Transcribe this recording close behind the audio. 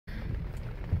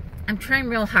I'm trying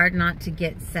real hard not to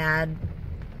get sad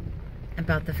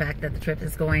about the fact that the trip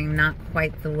is going not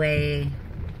quite the way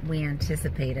we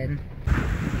anticipated.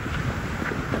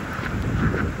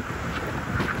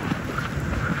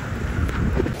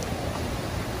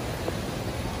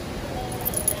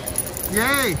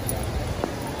 Yay!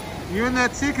 You and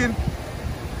that chicken.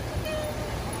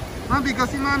 Mommy, go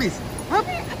see mommies. Up.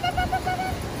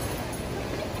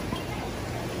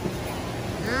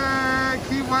 Yeah,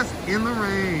 Key West in the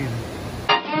rain.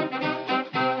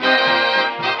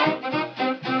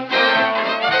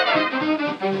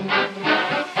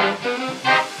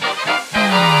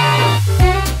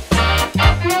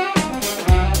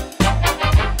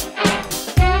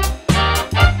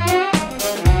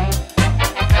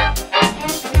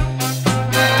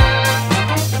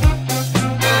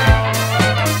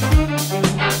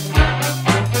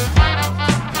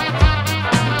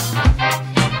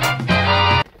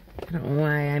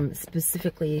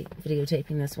 Specifically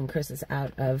videotaping this when Chris is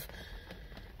out of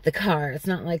the car. It's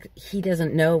not like he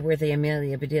doesn't know we're the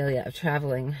Amelia Bedelia of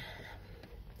traveling.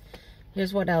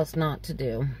 Here's what else not to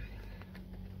do.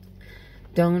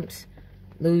 Don't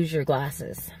lose your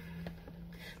glasses.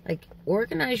 Like,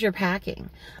 organize your packing.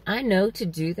 I know to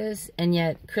do this, and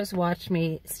yet Chris watched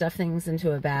me stuff things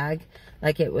into a bag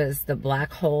like it was the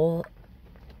black hole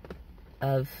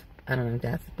of, I don't know,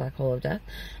 death, black hole of death.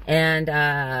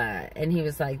 And he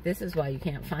was like, this is why you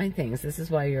can't find things. This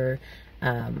is why you're,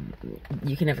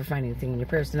 you can never find anything in your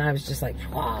purse. And I was just like,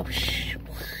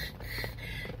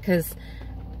 because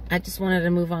I just wanted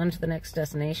to move on to the next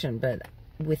destination. But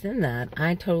within that,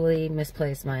 I totally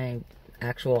misplaced my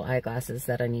actual eyeglasses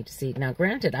that I need to see. Now,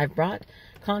 granted, I've brought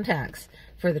contacts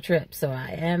for the trip, so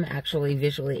I am actually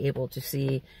visually able to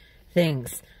see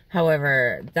things.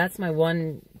 However, that's my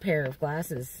one pair of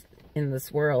glasses in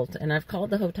this world, and I've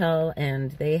called the hotel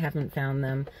and they haven't found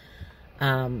them,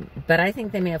 but I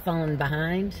think they may have fallen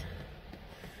behind,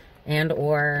 and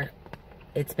or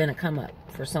it's been a come up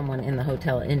for someone in the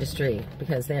hotel industry,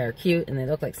 because they are cute and they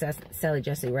look like Sally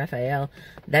Jesse Raphael.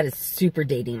 That is super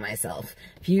dating myself.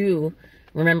 If you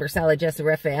remember Sally Jesse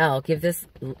Raphael, give this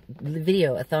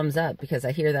video a thumbs up, because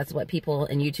I hear that's what people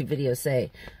in YouTube videos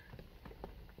say.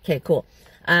 Okay, cool.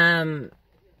 Don't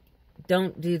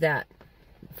do that.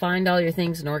 Find all your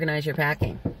things and organize your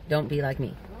packing. Don't be like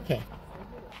me. Okay.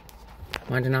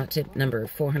 Want to not tip number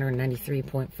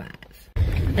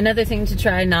 493.5. Another thing to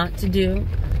try not to do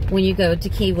when you go to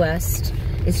Key West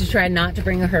is to try not to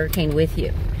bring a hurricane with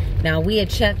you. Now, we had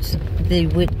checked the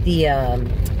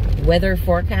weather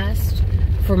forecast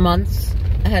for months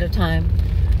ahead of time.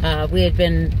 We had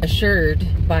been assured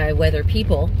by weather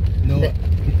people. Noah.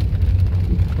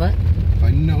 What?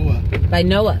 By Noah. By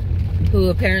Noah, who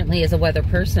apparently is a weather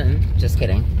person. Just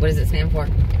kidding. What does it stand for?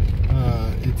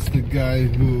 It's the guy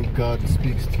who God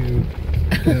speaks to,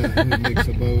 who makes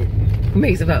a boat. Who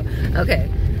makes a boat. Okay.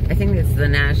 I think it's the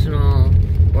National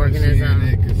Organism.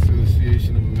 Oceanic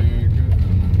Association of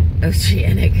America.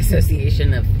 Oceanic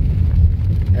Association of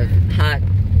hot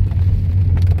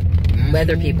National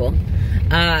weather people.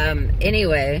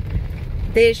 Anyway,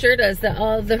 they assured us that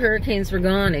all of the hurricanes were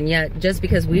gone, and yet just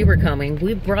because we were coming,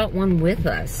 we brought one with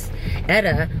us.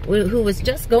 Etta, who was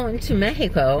just going to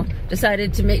Mexico,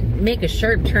 decided to make a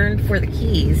sharp turn for the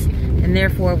Keys, and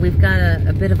therefore we've got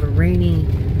a bit of a rainy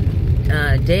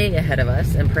day ahead of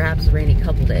us, and perhaps a rainy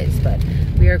couple days, but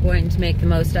we are going to make the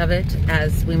most of it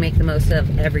as we make the most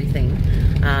of everything,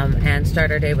 and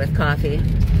start our day with coffee.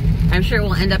 I'm sure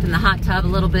we'll end up in the hot tub a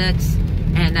little bit,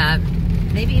 and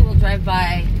maybe we'll drive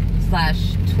by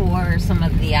 / tour some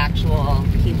of the actual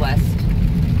Key West,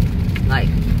 like,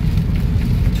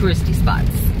 touristy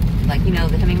spots. Like, you know,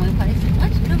 the Hemingway place?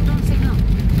 What? No, don't say no.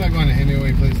 I'm not going to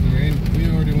Hemingway place in the rain. We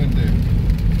already went there.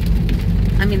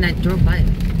 I mean, I drove by it,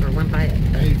 or went by it.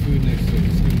 I ate food next to it.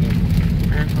 It's good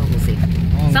enough. Well, we'll see.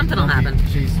 Something will happen.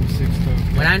 Chase some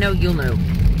six-toed. When I know, you'll know.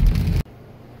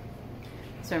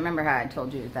 So remember how I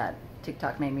told you that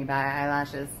TikTok made me buy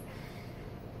eyelashes?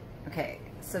 Okay,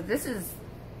 so this is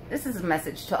a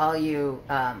message to all you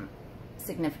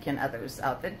significant others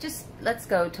out there. Just let's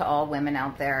go to all women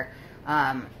out there.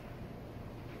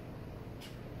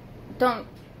 Don't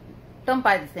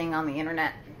buy the thing on the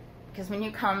internet, because when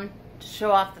you come to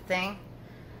show off the thing,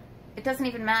 it doesn't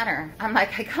even matter. I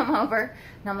come over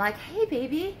and I'm like, hey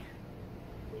baby,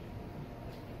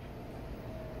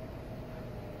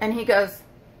 and he goes,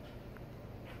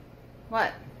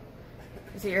 what?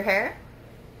 Is it your hair?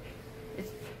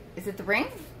 Is it the ring?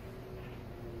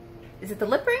 Is it the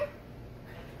lip ring?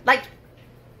 Like,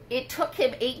 it took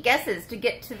him 8 guesses to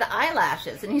get to the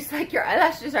eyelashes. And he's like, your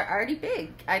eyelashes are already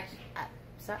big.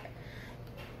 Sorry.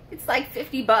 It's like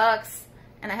 $50.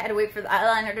 and I had to wait for the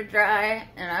eyeliner to dry,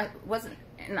 and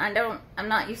I'm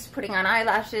not used to putting on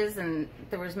eyelashes, and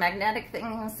there was magnetic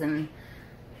things, and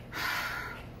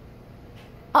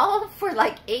all for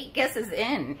like 8 guesses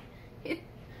in.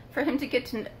 For him to get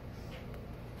to...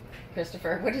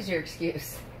 Christopher, what is your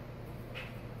excuse?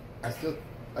 I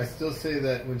still say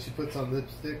that when she puts on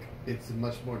lipstick, it's a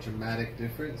much more dramatic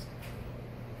difference.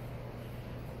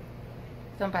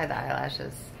 Don't buy the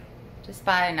eyelashes. Just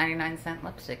buy a 99-cent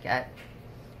lipstick at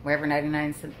wherever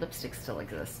 99-cent lipsticks still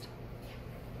exist.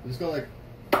 Just go like...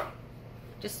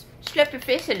 Just slap your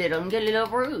face a little and get a little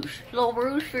rouge. A little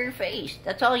rouge for your face.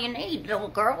 That's all you need, little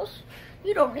girls.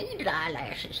 You don't need the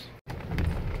eyelashes.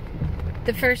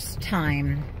 The first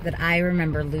time that I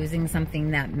remember losing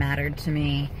something that mattered to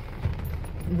me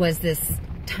was this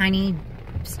tiny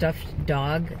stuffed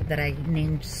dog that I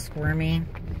named Squirmy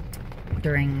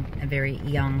during a very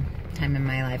young time in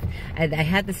my life. I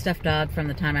had the stuffed dog from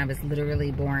the time I was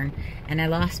literally born, and I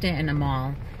lost it in a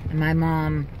mall. And my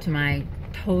mom, to my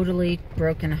totally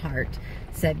broken heart,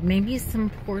 said maybe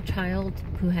some poor child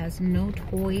who has no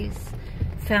toys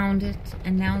found it,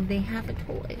 and now they have a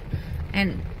toy.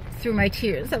 And through my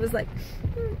tears, I was like,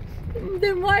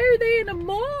 then why are they in a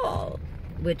mall?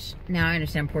 Which now I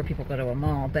understand poor people go to a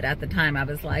mall, but at the time I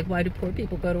was like, why do poor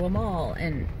people go to a mall?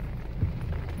 And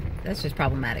that's just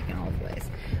problematic in all of ways.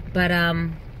 But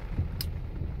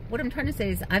what I'm trying to say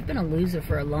is I've been a loser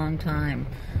for a long time.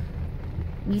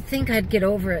 You'd think I'd get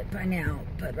over it by now,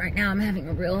 but right now I'm having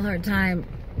a real hard time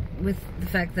with the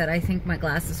fact that I think my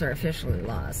glasses are officially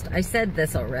lost. I said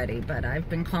this already, but I've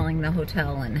been calling the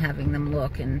hotel and having them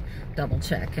look and double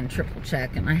check and triple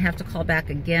check, and I have to call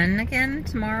back again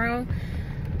tomorrow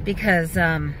because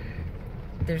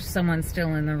there's someone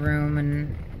still in the room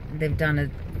and they've done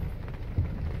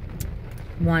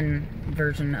one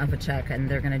version of a check, and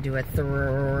they're going to do a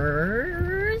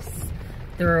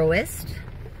thoroughest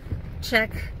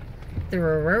check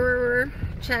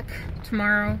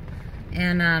tomorrow.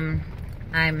 And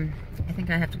I think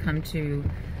I have to come to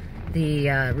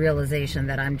the realization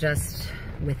that I'm just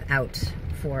without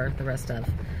for the rest of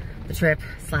the trip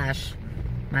 /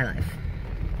 my life.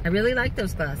 I really like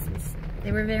those glasses.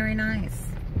 They were very nice.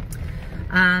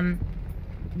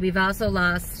 We've also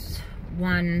lost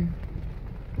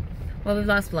we've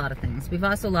lost a lot of things. We've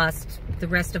also lost the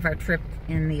rest of our trip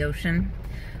in the ocean.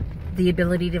 The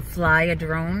ability to fly a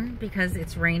drone because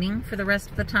it's raining for the rest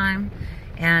of the time.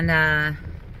 And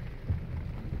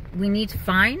we need to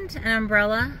find an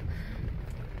umbrella.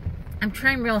 I'm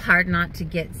trying real hard not to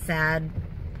get sad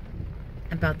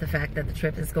about the fact that the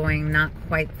trip is going not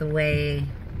quite the way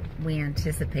we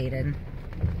anticipated.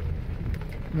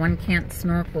 One can't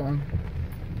snorkel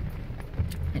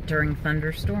during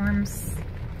thunderstorms.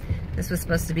 This was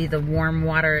supposed to be the warm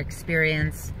water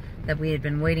experience that we had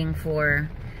been waiting for.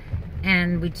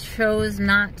 And we chose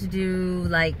not to do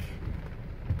like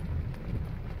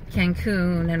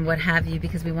Cancun and what have you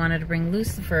because we wanted to bring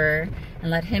Lucifer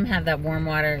and let him have that warm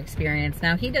water experience.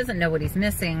 Now, he doesn't know what he's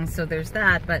missing, so there's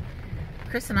that, but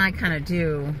Chris and I kind of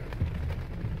do.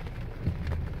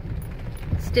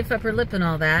 Stiff upper lip and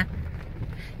all that.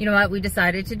 You know what we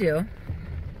decided to do?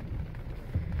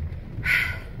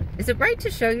 Is it right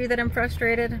to show you that I'm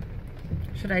frustrated?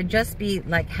 Should I just be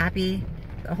like happy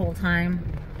the whole time?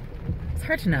 It's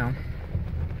hard to know.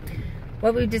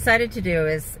 What we decided to do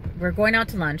is we're going out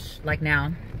to lunch, like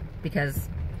now, because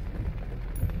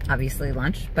obviously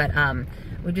lunch, but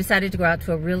we decided to go out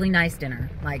to a really nice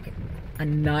dinner, like a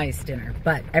nice dinner,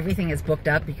 but everything is booked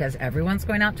up because everyone's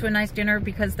going out to a nice dinner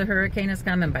because the hurricane has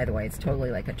come. And by the way, it's totally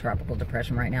like a tropical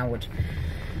depression right now,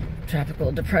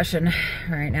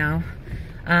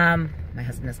 my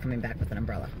husband is coming back with an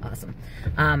umbrella. Awesome.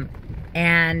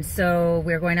 And so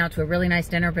we're going out to a really nice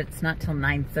dinner, but it's not till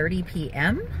 9:30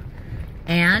 p.m.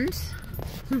 And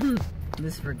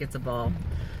Lucifer gets a ball.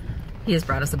 He has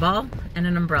brought us a ball and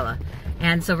an umbrella.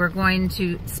 And so we're going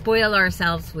to spoil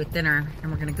ourselves with dinner,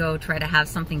 and we're going to go try to have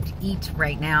something to eat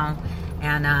right now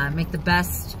and make the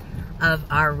best of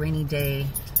our rainy day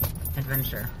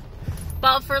adventure.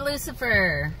 Ball for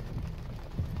Lucifer.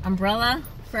 Umbrella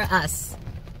for us.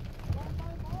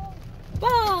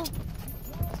 Ball.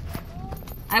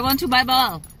 I want to buy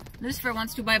ball. Lucifer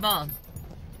wants to buy ball.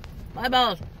 Buy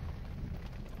ball.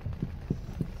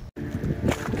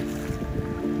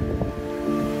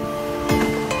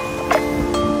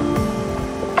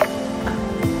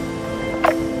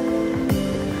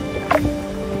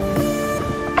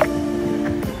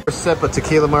 First sip of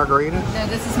tequila margarita. No,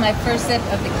 this is my first sip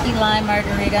of the key lime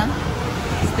margarita,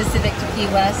 specific to Key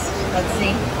West. Let's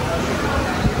see.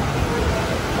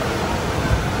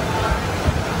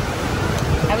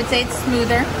 I would say it's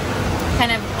smoother.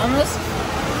 kind of almost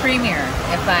creamier,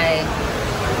 if I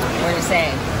were to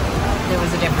say there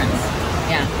was a difference.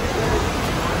 Yeah.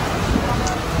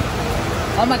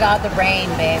 Oh my God, the rain,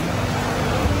 babe.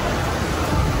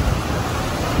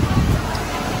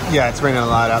 Yeah, it's raining a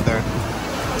lot out there.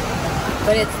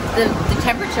 But it's the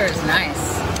temperature is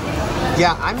nice.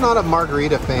 Yeah, I'm not a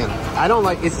margarita fan. I don't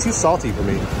like, it's too salty for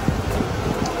me.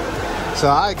 So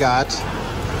I got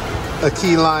a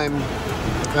key lime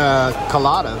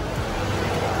colada,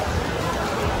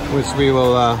 which we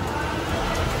will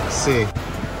see.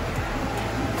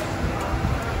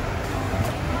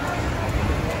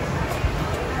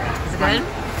 Is it good?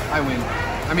 I win.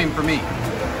 I mean, for me,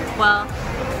 Well,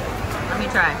 let me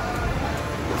try.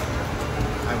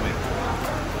 I win.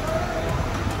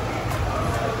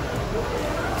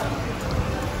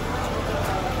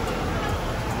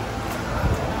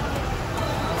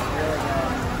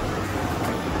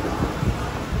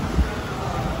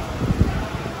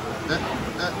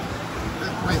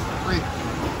 Wait.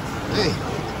 Hey.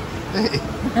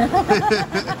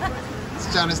 He's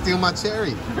trying to steal my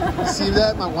cherry. You see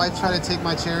that? My wife tried to take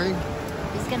my cherry.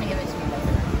 He's gonna give it to me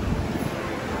later.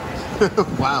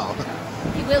 Wow.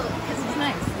 He will, because he's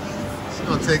nice. She's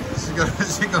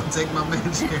gonna take my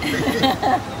man cherry. He's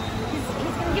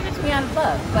gonna give it to me out of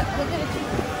love, but he'll give it to you.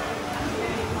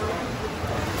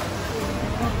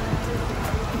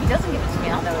 If he doesn't give it to me,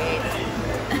 I'll know he ate it.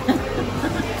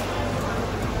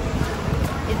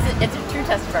 It's a true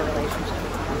test of our relationship.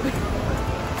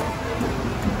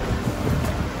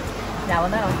 Now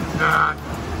we'll know. Nah.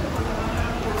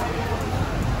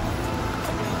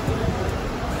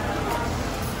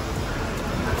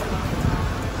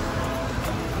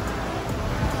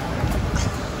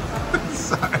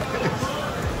 Sorry.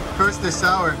 First they're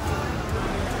sour,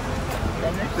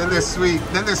 then they're sweet,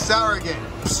 then they're sour again.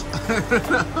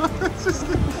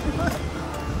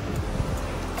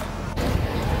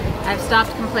 I've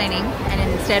stopped complaining, and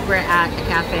instead we're at a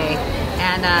cafe.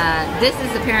 And this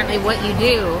is apparently what you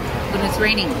do when it's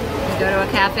raining. You go to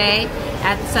a cafe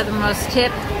at the southernmost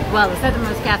tip, well, the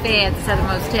southernmost cafe at the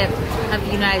southernmost tip of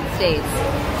the United States,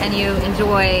 and you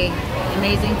enjoy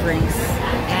amazing drinks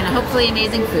and hopefully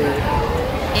amazing food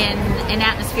in an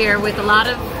atmosphere with a lot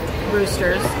of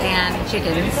roosters and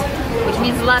chickens, which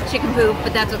means a lot of chicken poop,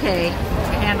 but that's okay.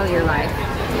 You handle your life.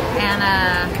 And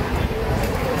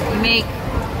you make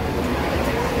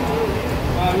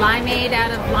limeade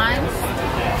out of limes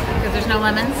because there's no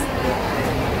lemons.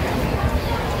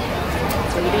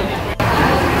 That's what you do.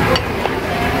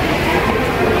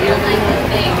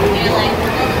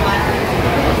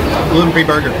 Gluten-free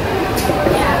burger.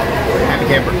 Happy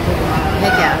camper.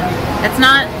 Heck yeah. That's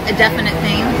not a definite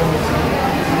thing.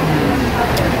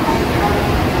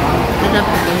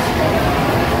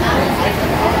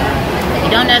 You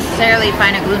don't necessarily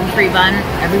find a gluten-free bun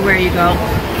everywhere you go.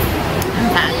 In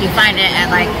fact, you find it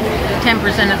at like 10%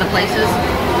 of the places,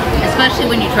 especially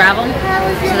when you travel,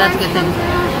 so that's a good thing.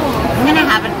 I'm gonna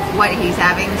have what he's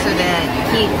having, so the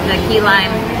key lime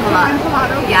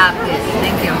colada. Yeah, please,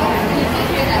 thank you.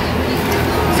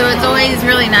 So it's always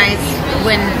really nice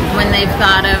when they've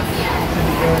thought of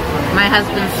my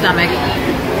husband's stomach.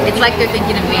 It's like they're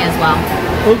thinking of me as well.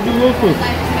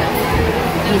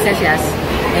 He says yes,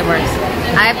 it works.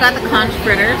 I've got the conch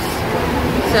fritters,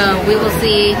 so we will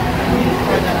see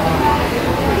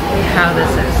how this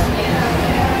is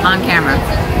on camera.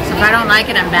 So if I don't like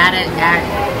it, I'm bad at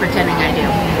pretending I do.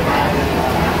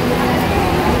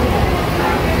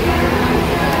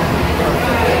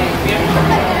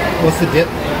 What's the dip?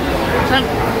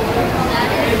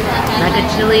 Like a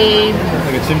chili.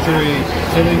 Like a chimichurri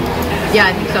chili? Yeah,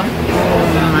 I think so. Oh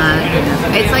my goodness.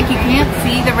 It's like you can't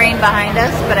see the rain behind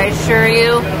us, but I assure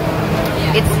you,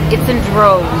 it's in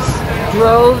droves.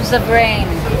 Droves of rain.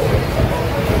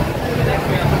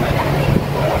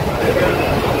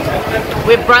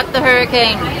 We've brought the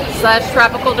hurricane /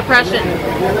 tropical depression.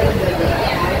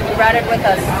 We brought it with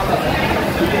us.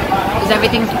 Because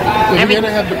everything's... If you're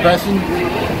gonna have depression,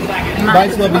 might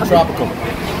as well be tropical.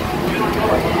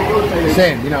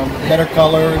 Same, you know, better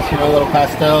colors, you know, little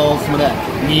pastels, some of that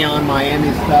neon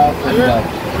Miami stuff. And, a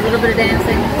little bit of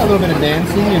dancing. A little bit of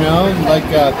dancing, you know, like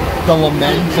the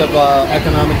lament of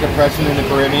economic depression in the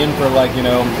Caribbean for like, you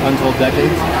know, untold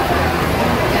decades.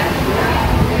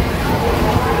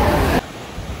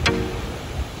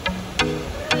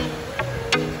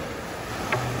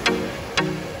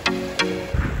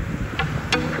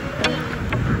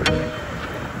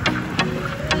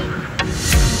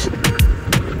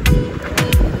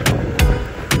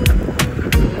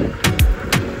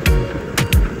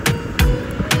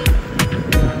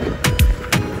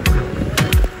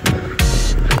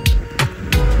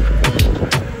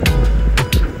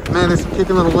 Man, there's some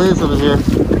kicking little waves over here.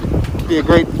 Be a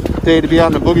great day to be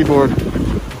out on a boogie board.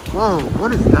 Whoa,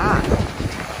 what is that?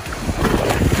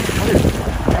 What is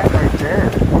that right there?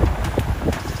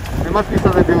 It must be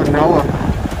something to do with Noah.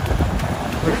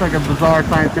 Looks like a bizarre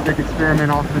scientific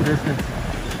experiment off in the distance.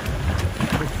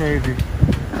 It's crazy.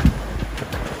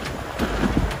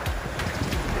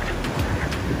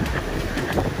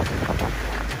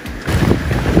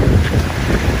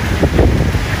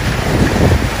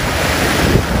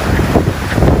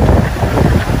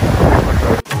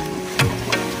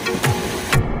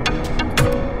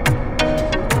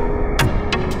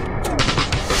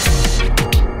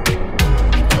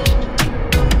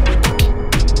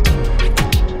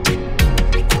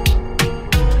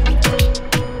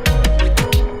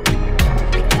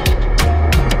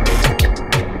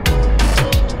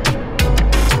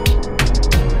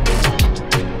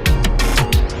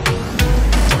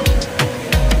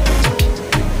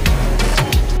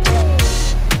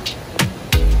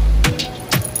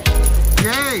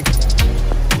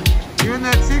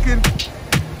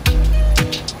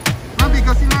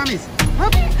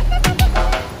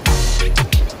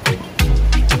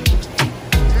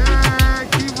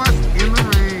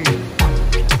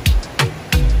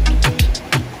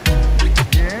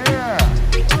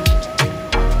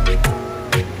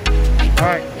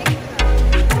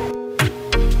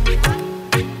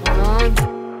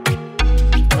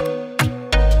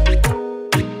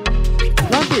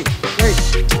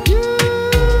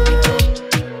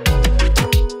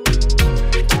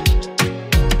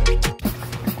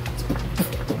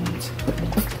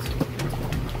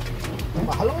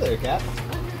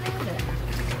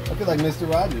 Like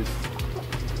Mr. Rogers.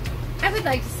 I would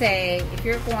like to say, if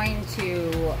you're going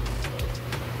to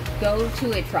go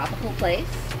to a tropical place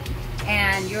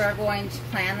and you're going to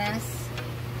plan this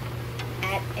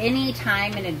at any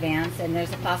time in advance, and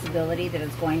there's a possibility that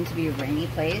it's going to be a rainy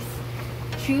place,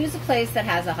 choose a place that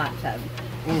has a hot tub.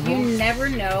 You never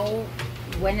know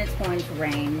when it's going to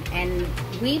rain, and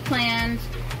we planned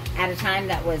at a time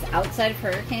that was outside of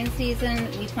hurricane season.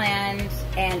 We planned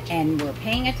and we're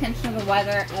paying attention to the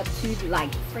weather up to like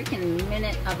freaking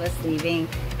minute of us leaving.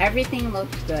 Everything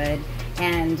looked good,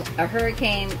 and a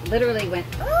hurricane literally went,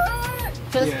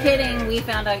 just kidding. We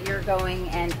found out you're going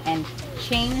and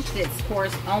changed its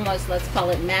course almost, let's call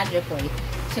it magically,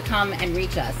 to come and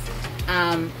reach us.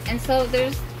 And so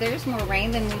there's more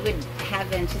rain than we would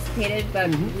have anticipated,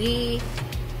 but we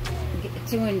get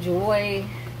to enjoy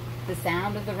the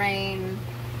sound of the rain,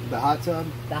 the hot tub,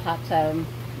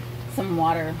 some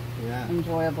water,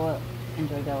 enjoyability.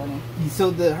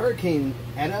 So the Hurricane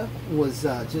Eta was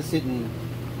just hitting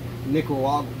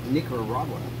Nicaragua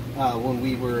when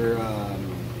we were,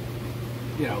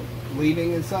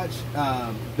 leaving and such.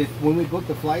 When we booked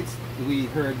the flights, we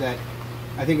heard that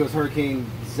I think it was Hurricane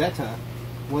Zeta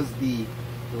was the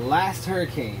last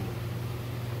hurricane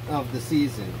of the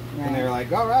season, and they were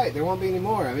like, "All right, there won't be any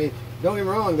more." I mean, don't get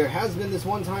me wrong, there has been this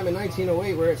one time in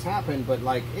 1908 where it's happened, but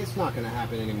like, it's not going to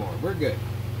happen anymore. We're good.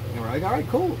 And we're like, all right,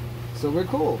 cool. So we're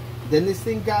cool. Then this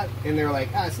thing got, and they're like,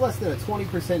 it's less than a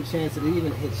 20% chance that it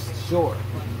even hits shore.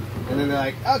 And then they're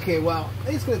like, okay, well,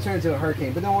 it's going to turn into a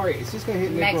hurricane, but don't worry, it's just going to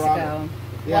hit Nicaragua.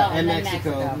 Yeah, well, and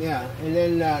Mexico. Yeah, and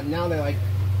then now they're like,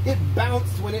 it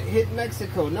bounced when it hit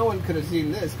Mexico. No one could have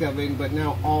seen this coming, but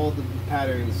now all the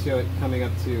patterns show it coming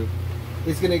up to.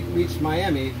 It's going to reach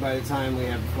Miami by the time we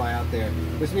have to fly out there.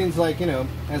 Which means, like,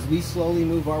 as we slowly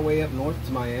move our way up north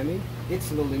to Miami, it's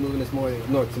slowly moving us more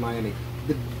north to Miami.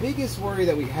 The biggest worry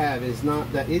that we have is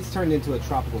not that it's turned into a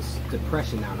tropical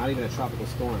depression now, not even a tropical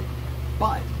storm.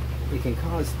 But it can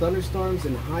cause thunderstorms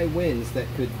and high winds that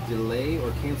could delay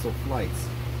or cancel flights.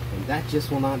 And that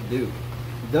just will not do.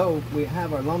 Though we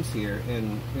have our lumps here,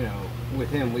 and,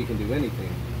 with him we can do anything,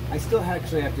 I still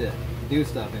actually have to do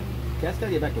stuff, and Cat's got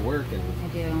to get back to work. And I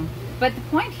do. But the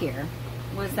point here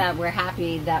was that we're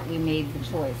happy that we made the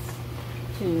choice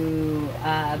to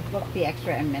book the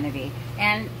extra amenity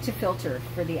and to filter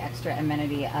for the extra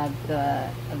amenity of the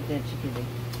jacuzzi.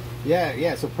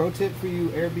 Yeah. So pro tip for you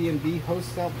Airbnb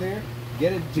hosts out there,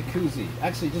 get a jacuzzi.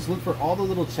 Actually, just look for all the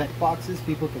little check boxes.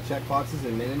 People can check boxes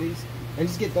and amenities, and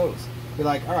just get those. Be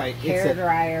like, all right, hair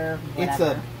dryer, whatever. It's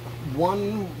a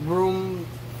one room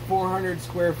 400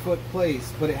 square foot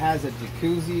place, but it has a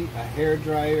jacuzzi, a hair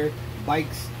dryer,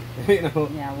 bikes. You're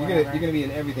gonna be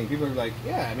in everything. People are like,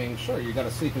 yeah, I mean, sure, you got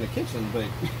to sleep in the kitchen, but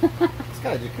it's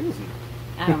got a jacuzzi.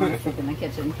 I don't want to sleep in the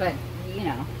kitchen, but you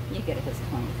get his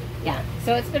point. Yeah,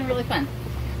 so it's been really fun.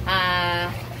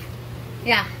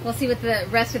 We'll see what the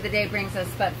rest of the day brings us,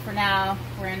 but for now,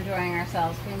 we're enjoying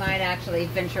ourselves. We might actually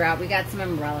venture out. We got some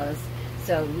umbrellas,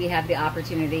 so we have the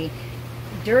opportunity.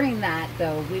 during that,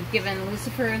 though, we've given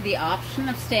Lucifer the option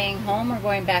of staying home or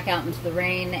going back out into the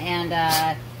rain,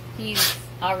 and he's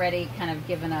already kind of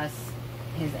given us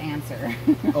his answer.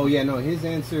 Oh yeah, no, his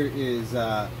answer is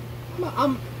I'll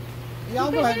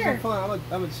go have some fun.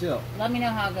 I'm a chill. Let me know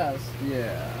how it goes.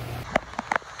 Yeah.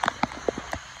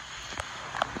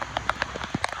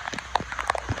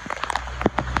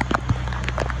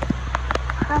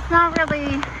 That's not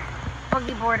really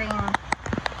boogie boarding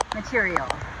material.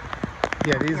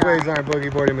 Yeah, these waves aren't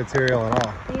boogie boarding material at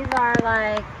all. These are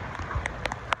like,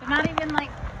 they're not even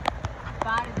like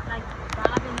bobbing waves.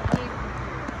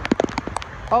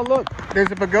 Oh look,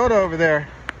 there's a pagoda over there.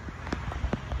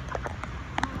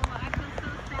 Oh, I feel so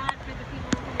sad for the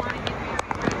people who want to get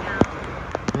married right now.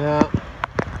 Yeah.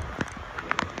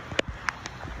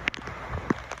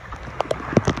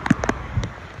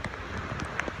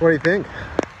 What do you think?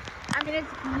 I mean,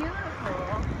 it's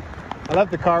beautiful. I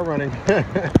left the car running.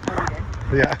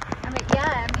 Yeah. I mean, yeah,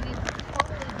 I mean, it's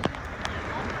totally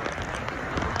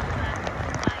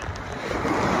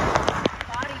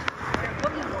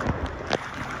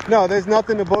beautiful. No, there's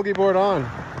nothing to boogie board on.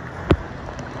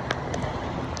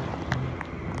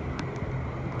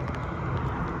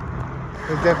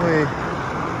 There's definitely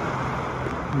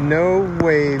no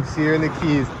waves here in the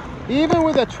Keys. Even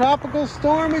with a tropical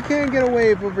storm, we can't get a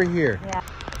wave over here. Yeah.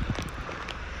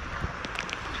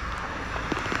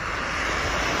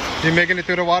 You making it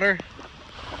through the water?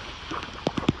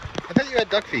 I thought you had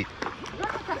duck feet. I don't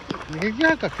have duck feet. You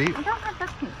have duck feet. I don't have duck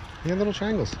feet. You have little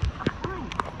triangles. Fine.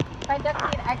 If I had duck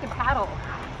feet, I could paddle.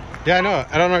 Yeah, I know.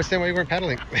 I don't understand why you weren't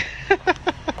paddling. Listen,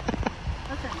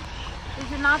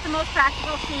 these are not the most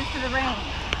practical shoes for the rain.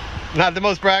 Not the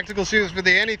most practical shoes for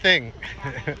the anything.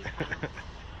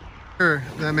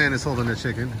 That man is holding a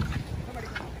chicken.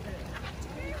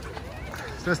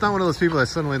 So that's not one of those people that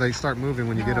suddenly like start moving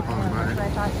when you get up on them, right?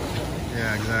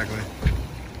 Yeah, exactly.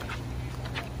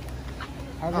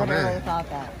 I literally thought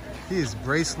that. He is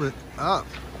bracelet up.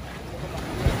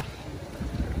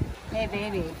 Hey,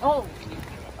 baby. Oh,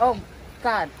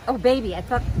 God. Oh, baby. I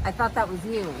thought that was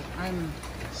you.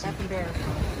 That's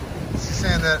embarrassing. She's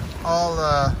saying that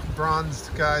all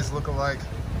bronzed guys look alike.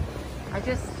 I'm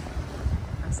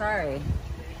sorry.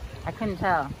 I couldn't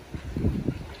tell.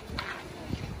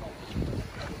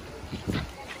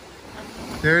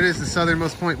 There it is, the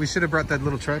southernmost point. We should have brought that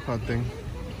little tripod thing.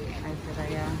 I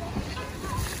said, yeah.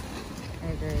 I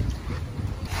agree.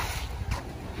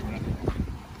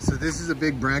 So this is a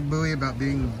big brag buoy about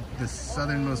being the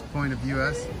southernmost point of the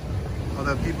U.S.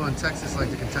 Although people in Texas like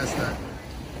to contest that.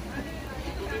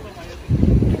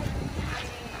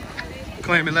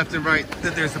 Claiming left and right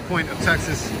that there's a point of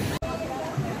Texas.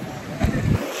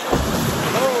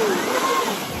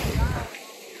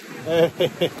 Hey.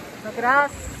 Look at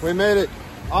us. We made it.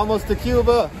 Almost to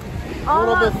Cuba. A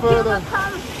little bit further.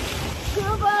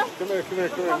 Cuba. Come here. Coming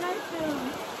soon.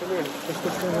 Come here. Let's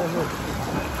stand right here.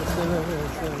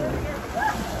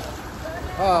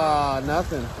 Ah,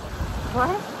 nothing.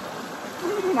 What?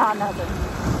 Not nothing.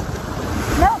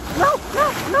 No,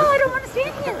 I don't want to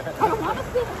stand here. I don't want to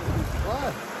stand here.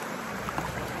 What?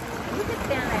 You can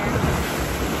stand there.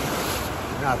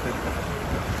 Nothing.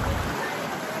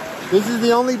 This is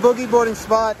the only boogie boarding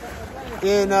spot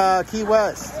in Key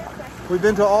West. We've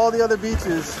been to all the other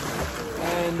beaches,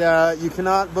 and you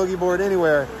cannot boogie board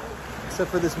anywhere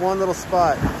except for this one little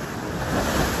spot.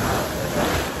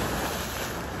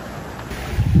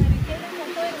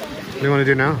 What do you want to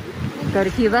do now? Go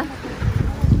to Cuba?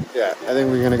 Yeah, I think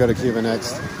we're going to go to Cuba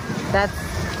next.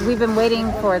 We've been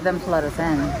waiting for them to let us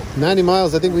in. 90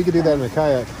 miles, I think we could do that in a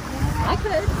kayak. I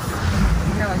could.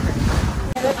 No, I couldn't.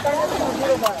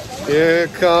 Here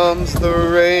comes the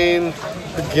rain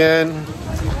again,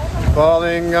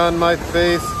 falling on my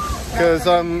face, cause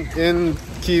I'm in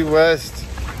Key West,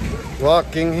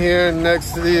 walking here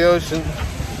next to the ocean,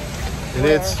 and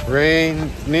it's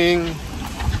raining.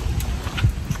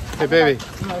 Hey baby,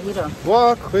 Mojito.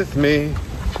 walk with me.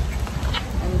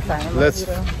 Let's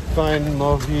Mojito. find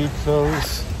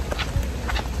mojitos.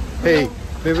 Hey,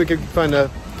 maybe we could find a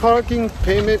parking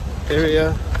payment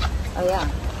area. Oh yeah.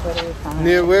 Where do we find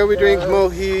Near where we drink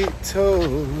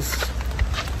mojitos.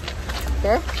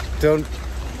 There? Don't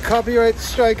copyright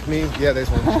strike me. Yeah, there's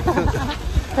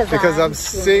one. Because I'm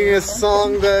singing a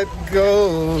song that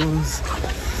goes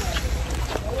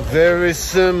very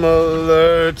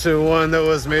similar to one that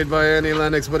was made by Annie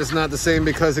Lennox, but it's not the same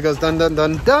because it goes dun dun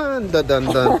dun dun dun dun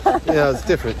dun. Yeah, it's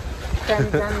different.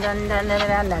 Dun, dun, dun, dun, dun,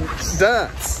 dun, dun.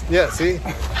 That's, yeah, see?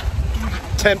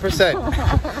 10%.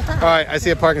 All right, I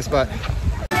see a parking spot.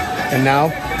 And now,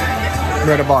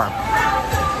 we're at a bar.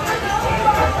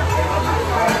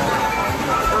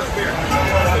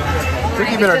 We're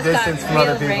keeping our distance from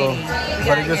other people,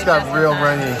 but it just got real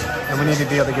rainy, and we need to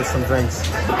be able to get some drinks.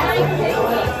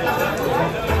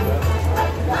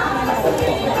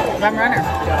 I'm runner.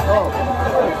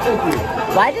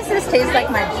 Why does this taste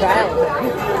like my childhood?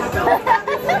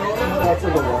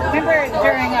 Remember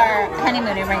during our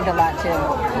honeymoon it rained a lot too.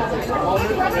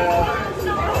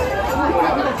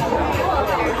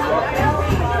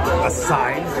 A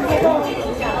sign?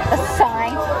 A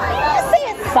sign? You say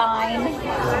a sign.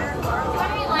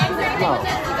 No.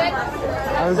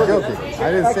 I was joking.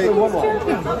 I didn't say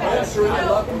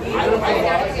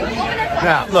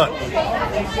Now, look.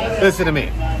 Listen to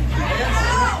me.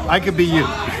 I could be you.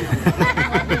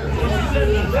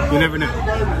 You never know.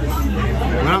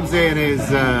 What I'm saying is,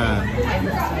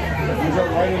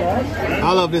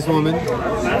 I love this woman,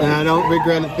 and I don't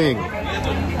regret a thing.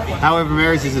 However,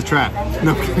 marriage is a trap.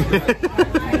 No.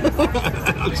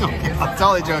 I'm joking. I'm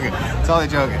totally joking. Totally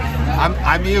joking.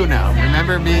 I'm you now.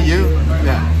 Remember me, you?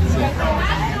 Yeah.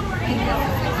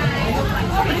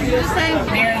 What did you say?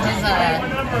 Marriage is a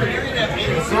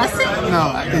blessing? No,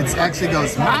 it actually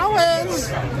goes, marriage.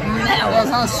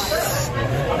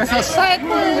 It's a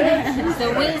sacred. It's a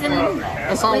wisdom.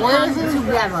 It's a wisdom.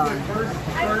 Together.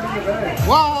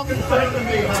 One,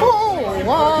 two,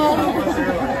 one.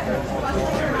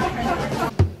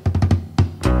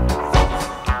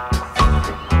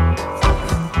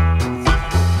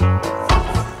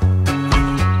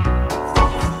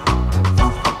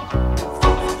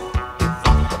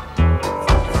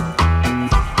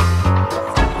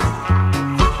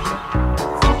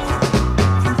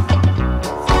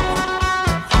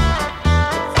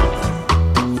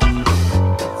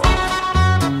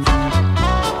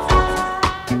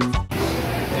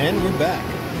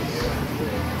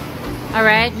 All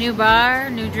right, new bar,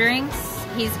 new drinks.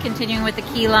 He's continuing with the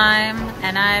key lime,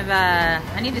 and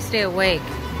I need to stay awake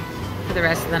for the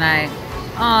rest of the night.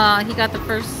 Oh, he got the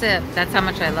first sip. That's how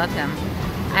much I love him.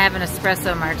 I have an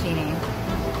espresso martini.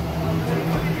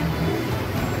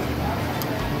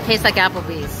 Tastes like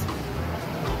Applebee's.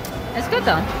 It's good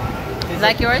though. Is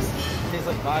that yours? It tastes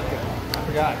like vodka. I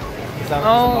forgot.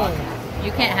 Oh,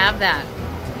 you can't have that.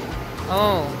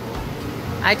 Oh,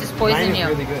 I just poisoned you.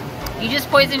 Really good. You just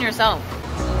poison yourself.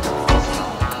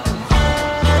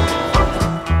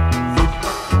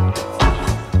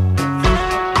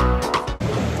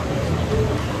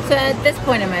 So at this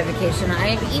point in my vacation,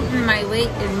 I've eaten my weight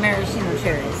in maraschino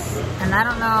cherries. And I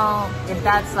don't know if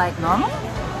that's like normal.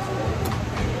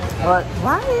 But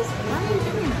why are you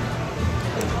doing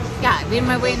that? Yeah, I've eaten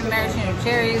my weight in maraschino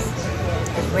cherries.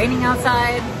 It's raining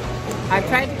outside. I've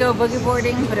tried to go boogie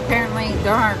boarding, but apparently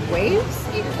there aren't waves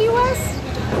in Key West.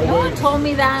 No one told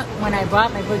me that when I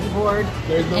bought my boogie board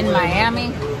in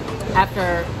Miami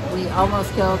after we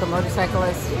almost killed a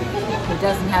motorcyclist who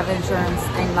doesn't have insurance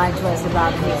and lied to us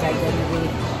about his identity.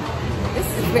 This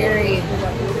is very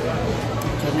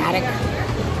dramatic.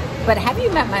 But have you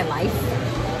met my life?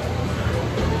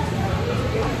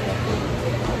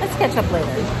 Let's catch up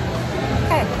later.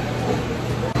 Okay.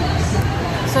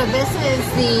 So this is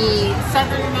the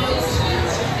southernmost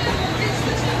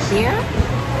beer.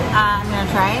 I'm going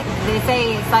to try it. They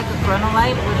say it's like a Corona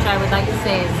Light, which I would like to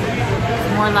say is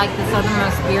more like the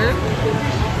southernmost beer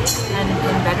and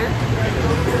better.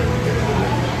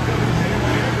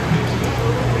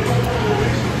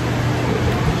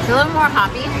 It's a little more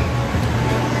hoppy,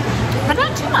 but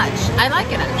not too much. I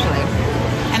like it actually.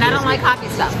 And I don't like hoppy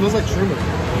stuff. It smells like Truman.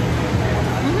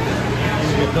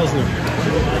 It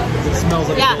smells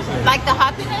like a Pilsner. Like the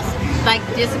hoppiness like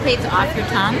dissipates off your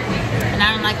tongue, and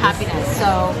I don't like hoppiness,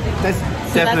 so That's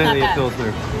definitely a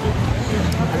Pilsner.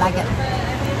 I like it.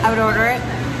 I would order it.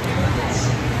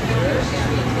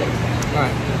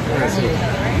 Alright.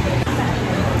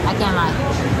 I can't lie.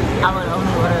 I would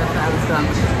only order if I was drunk.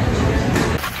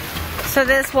 So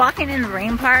this walking in the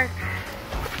rain part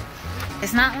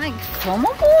is not like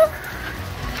filmable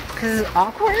because it's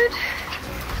awkward.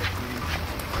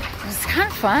 It's kind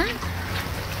of fun.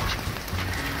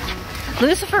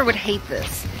 Lucifer would hate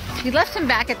this. We left him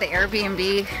back at the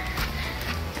Airbnb.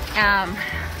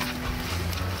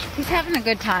 He's having a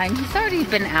good time. He's already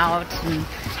been out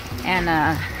and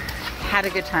had a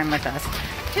good time with us.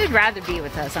 He'd rather be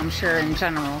with us, I'm sure, in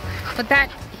general. But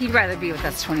he'd rather be with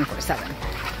us 24/7.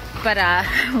 But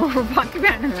we're walking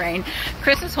around in the rain.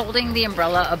 Chris is holding the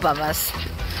umbrella above us.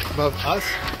 Above us?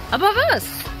 Above us.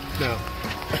 No.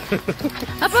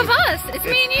 Above us. It's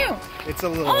me and you. It's a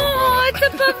little Oh, umbrella. it's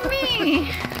above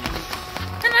me.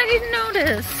 And I didn't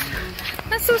notice.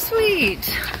 That's so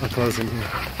sweet. I'll close in here.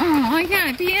 Oh,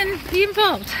 yeah, be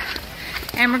involved.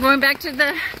 And we're going back to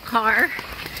the car.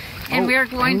 And we are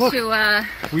going to...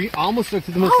 we almost went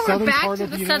to the most southern part of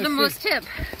the United southernmost tip.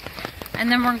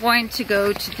 And then we're going to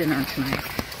go to dinner tonight.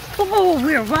 Oh,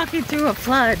 we are walking through a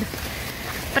flood.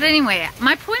 But anyway,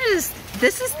 my point is,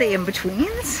 this is the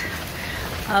in-betweens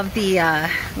of the,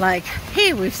 like,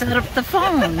 hey, we've set up the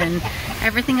phone and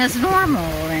everything is normal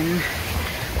and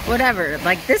whatever.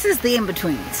 Like, this is the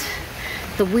in-betweens.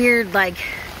 The weird, like,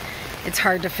 it's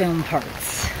hard to film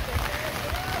parts.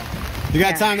 You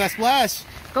got time to splash?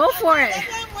 Go for it.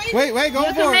 Wait, go You for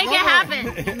it. can make it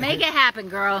happen. Make it happen,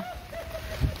 girl.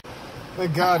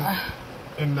 Thank God.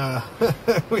 And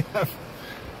we have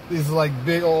these like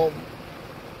big old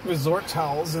resort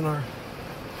towels in our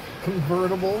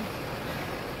convertible.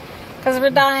 Because we're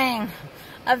dying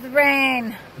of the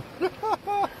rain. That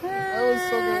was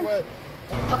so good wet.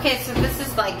 Okay, so this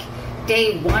is like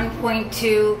day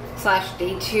 1.2 /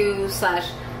 day 2 /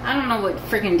 I don't know what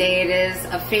freaking day it is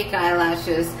of fake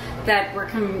eyelashes that were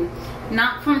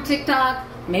not from TikTok,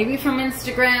 maybe from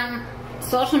Instagram.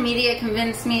 Social media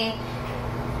convinced me.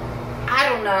 I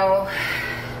don't know.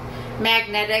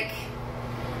 Magnetic.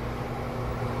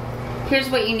 Here's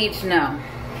what you need to know.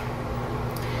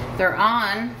 They're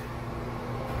on.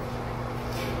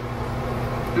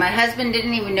 My husband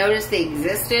didn't even notice they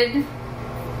existed.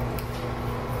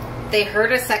 They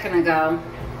hurt a second ago.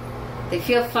 They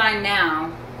feel fine now.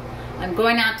 I'm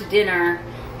going out to dinner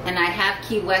and I have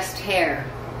Key West hair.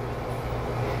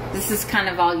 This is kind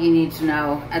of all you need to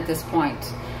know at this point.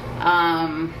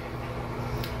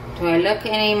 Do I look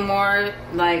any more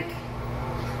like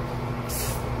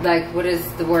what is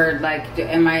the word? Like,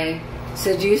 am I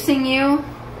seducing you?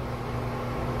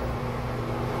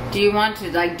 Do you want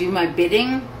to like do my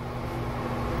bidding?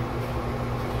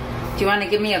 Do you want to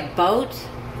give me a boat?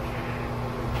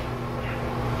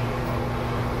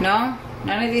 No?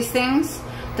 None of these things?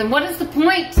 Then what is the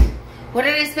point? What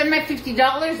did I spend my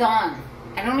 $50 on?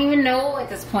 I don't even know at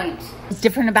this point. What's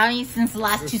different about you since the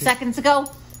last 2 seconds ago?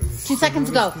 2 seconds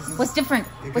ago. What's different?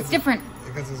 What's different?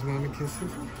 Because his mama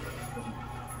kisses.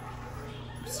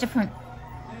 What's different?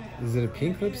 Is it a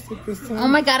pink lipstick this time? Oh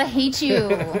my God, I hate you.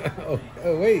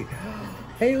 oh wait.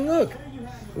 Hey, look.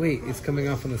 Wait, it's coming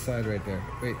off on the side right there.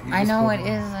 Wait. I know it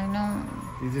is. I know.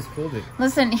 You just pulled it.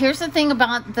 Listen, here's the thing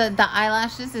about the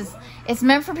eyelashes is it's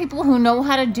meant for people who know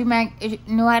how to do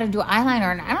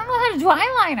eyeliner, and I don't know how to do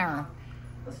eyeliner.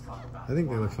 I think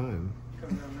they look fine.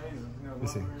 Let me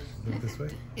see. Look this way.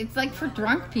 It's like for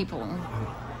drunk people.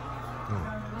 Oh.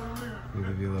 Let me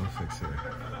give you a little fix here.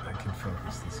 I can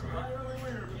focus this way.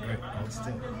 Right, hold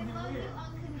still.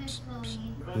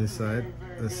 This side,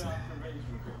 this side.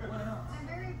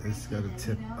 It's got a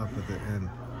tip up at the end.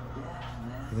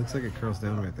 It looks like it curls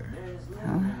down right there.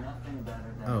 Huh?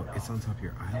 Oh, it's on top of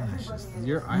your eyelashes.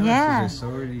 Your eyelashes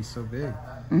are already so big.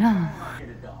 No.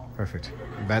 Perfect.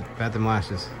 Bat them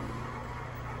lashes.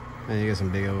 Man, you got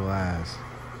some big old eyes.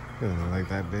 You don't look like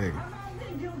that big.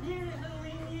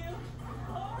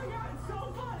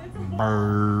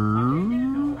 Burn.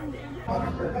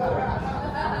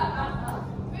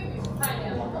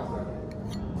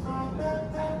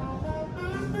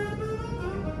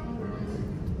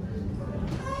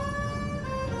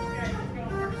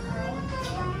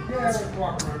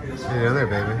 How you doing there,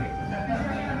 baby?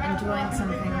 Enjoying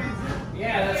something.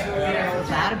 Yeah, that's what I was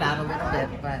bad about a little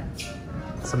bit, but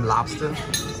Some lobster?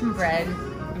 some bread.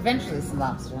 Eventually some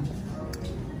lobster.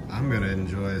 I'm gonna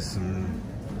enjoy some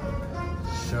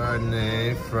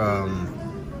Chardonnay from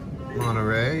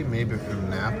Monterey, maybe from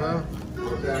Napa.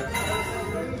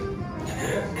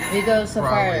 We go so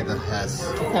Probably far the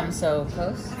Hess. to come so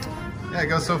close. Yeah, I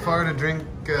go so far to drink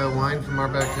wine from our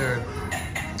backyard.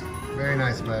 Very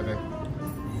nice, baby.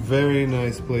 Very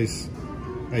nice place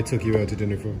I took you out to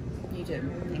dinner for. You did.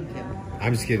 Thank you.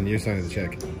 I'm just kidding, you're signing the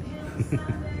check.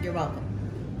 You're welcome.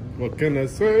 What can I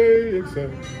say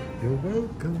except you're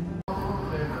welcome.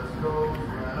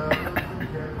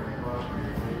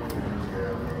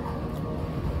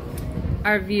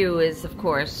 Our view is, of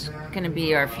course, going to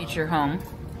be our future home.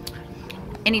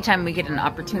 Anytime we get an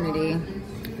opportunity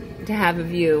to have a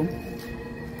view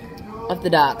of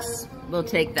the docks, we'll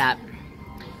take that.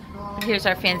 Here's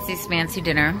our fancy smancy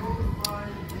dinner.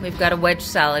 We've got a wedge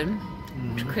salad,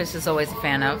 which Chris is always a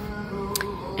fan of,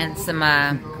 and some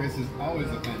Chris is always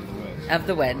a fan of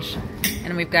the wedge.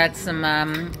 And we've got some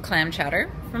clam chowder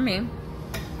for me.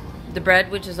 The bread,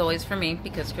 which is always for me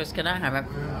because Chris cannot have it.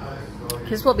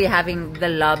 Chris will be having the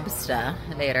lobster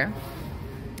later,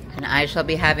 and I shall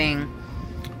be having,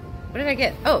 what did I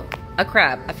get? Oh, a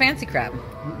crab, a fancy crab,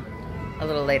 a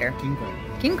little later. King crab.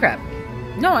 King crab.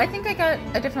 No, I think I got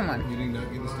a different one. You did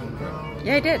not get the stone crab?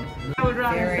 Yeah, I did. I would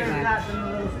rather Very serve much. that than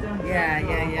the little stone. Yeah,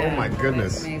 yeah, yeah. Oh my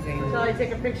goodness. That's amazing. Shall I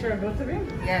take a picture of both of you?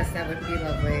 Yes, that would be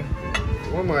lovely.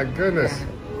 Oh my goodness.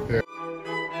 Here.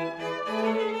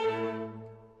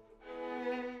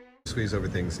 Squeeze over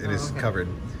things. It is covered.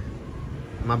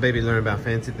 My baby learned about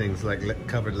fancy things like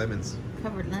covered lemons.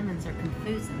 Covered lemons are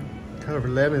confusing.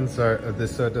 Covered lemons are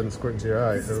this so it doesn't squirt into your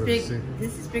eye. This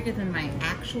is bigger than my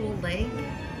actual leg.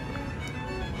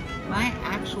 My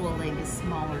actual leg is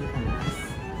smaller than this.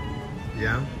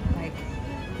 Yeah. Like,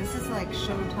 this is like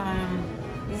Showtime.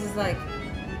 This is like,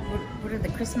 what are the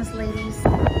Christmas ladies?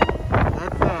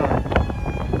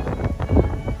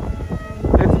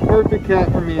 It's a perfect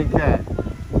cat for me and Cat.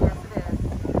 Yes, it is.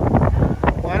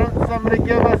 Why don't somebody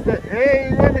give us the, hey,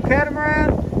 you want the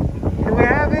catamaran? Can we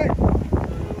have it? I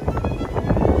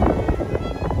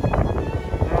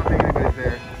don't think anybody's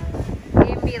there.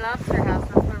 B&B Lobster House,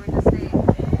 that's where we just stayed.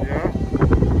 Yeah?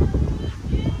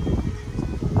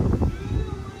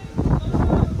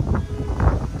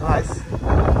 Nice.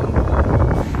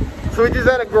 So we just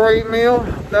had a great meal.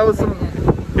 That was some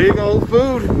big old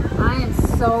food. I am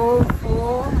so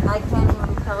full. I can't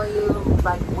even tell you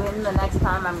like when the next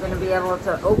time I'm going to be able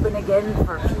to open again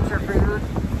for future food.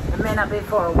 It may not be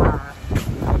for a while.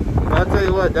 I'll tell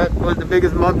you what, that was the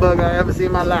biggest mud bug I ever seen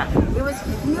in my life. It was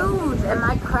huge, and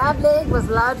my crab leg was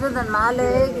larger than my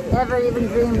leg ever even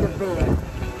dreamed of being.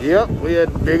 Yep, we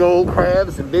had big old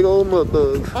crabs and big old mud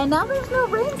bugs. And now there's no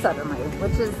rain suddenly,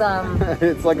 which is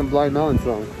It's like a Blind Melon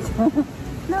song.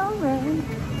 no rain.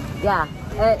 Yeah,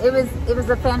 it was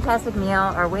a fantastic meal.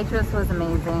 Our waitress was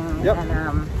amazing. Yep. And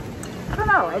I don't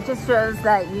know, it just shows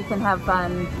that you can have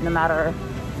fun no matter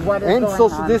what is And going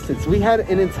social on. distance. We had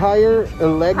an entire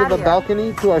leg of a Patio.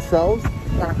 balcony to ourselves.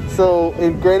 Yeah. So,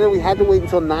 and granted, we had to wait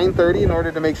until 9:30 in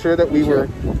order to make sure that we were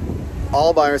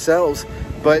all by ourselves.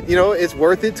 But, you know, it's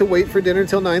worth it to wait for dinner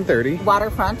until 9:30.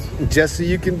 Waterfront. Just so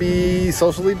you can be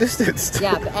socially distanced.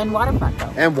 Yeah, and waterfront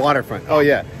though. And waterfront. Oh,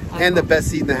 yeah. And the best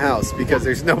seat in the house because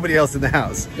there's nobody else in the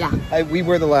house. Yeah. We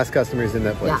were the last customers in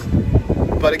that place.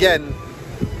 Yeah. But again,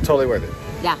 totally worth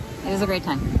it. Yeah, it was a great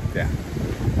time. Yeah.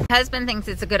 My husband thinks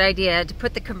it's a good idea to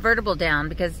put the convertible down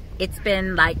because it's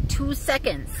been like 2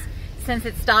 seconds since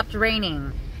it stopped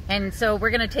raining. And so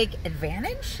we're gonna take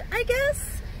advantage, I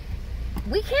guess.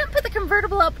 We can't put the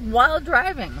convertible up while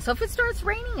driving. So if it starts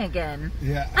raining again,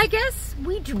 Yeah. I guess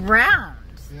we drowned.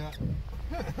 Yeah.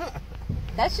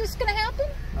 That's just gonna happen?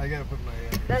 I gotta put my...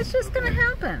 That's just gonna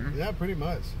happen. Yeah, pretty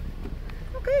much.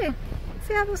 Okay, let's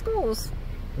see how this goes.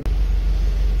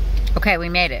 Okay, we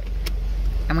made it.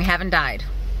 And we haven't died.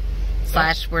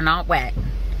 / we're not wet.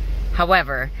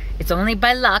 However, it's only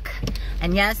by luck.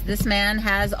 And yes, this man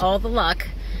has all the luck.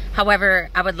 However,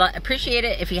 I would appreciate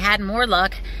it if he had more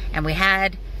luck and we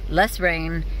had less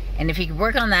rain. And if he could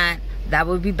work on that, that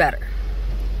would be better.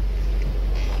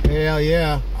 Hell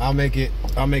yeah, I'll make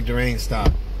the rain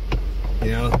stop.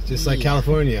 You know, just like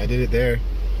California, I did it there.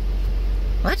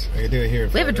 What? I can do it here.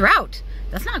 We have a drought.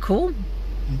 That's not cool.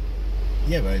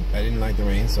 Yeah, but I didn't like the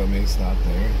rain, so I made it stop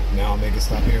there. Now I'll make it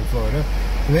stop here in Florida.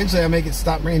 Eventually I'll make it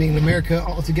stop raining in America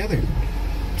altogether.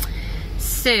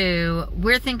 So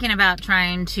we're thinking about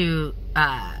trying to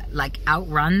like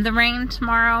outrun the rain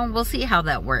tomorrow. We'll see how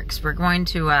that works. We're going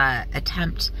to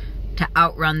attempt to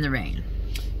outrun the rain.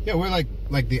 Yeah, we're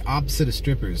like the opposite of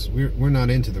strippers. We're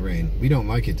not into the rain. We don't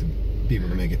like it to be able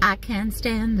to make it. I can't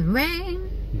stand the rain.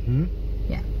 Mm-hmm.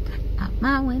 Yeah, out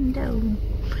my window.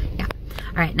 Yeah.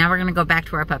 All right, now we're gonna go back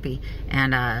to our puppy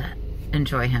and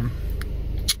enjoy him.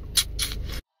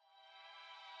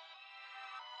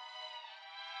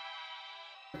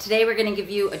 Today we're gonna give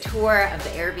you a tour of the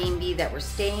Airbnb that we're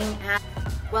staying at.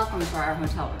 Welcome to our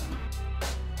hotel room.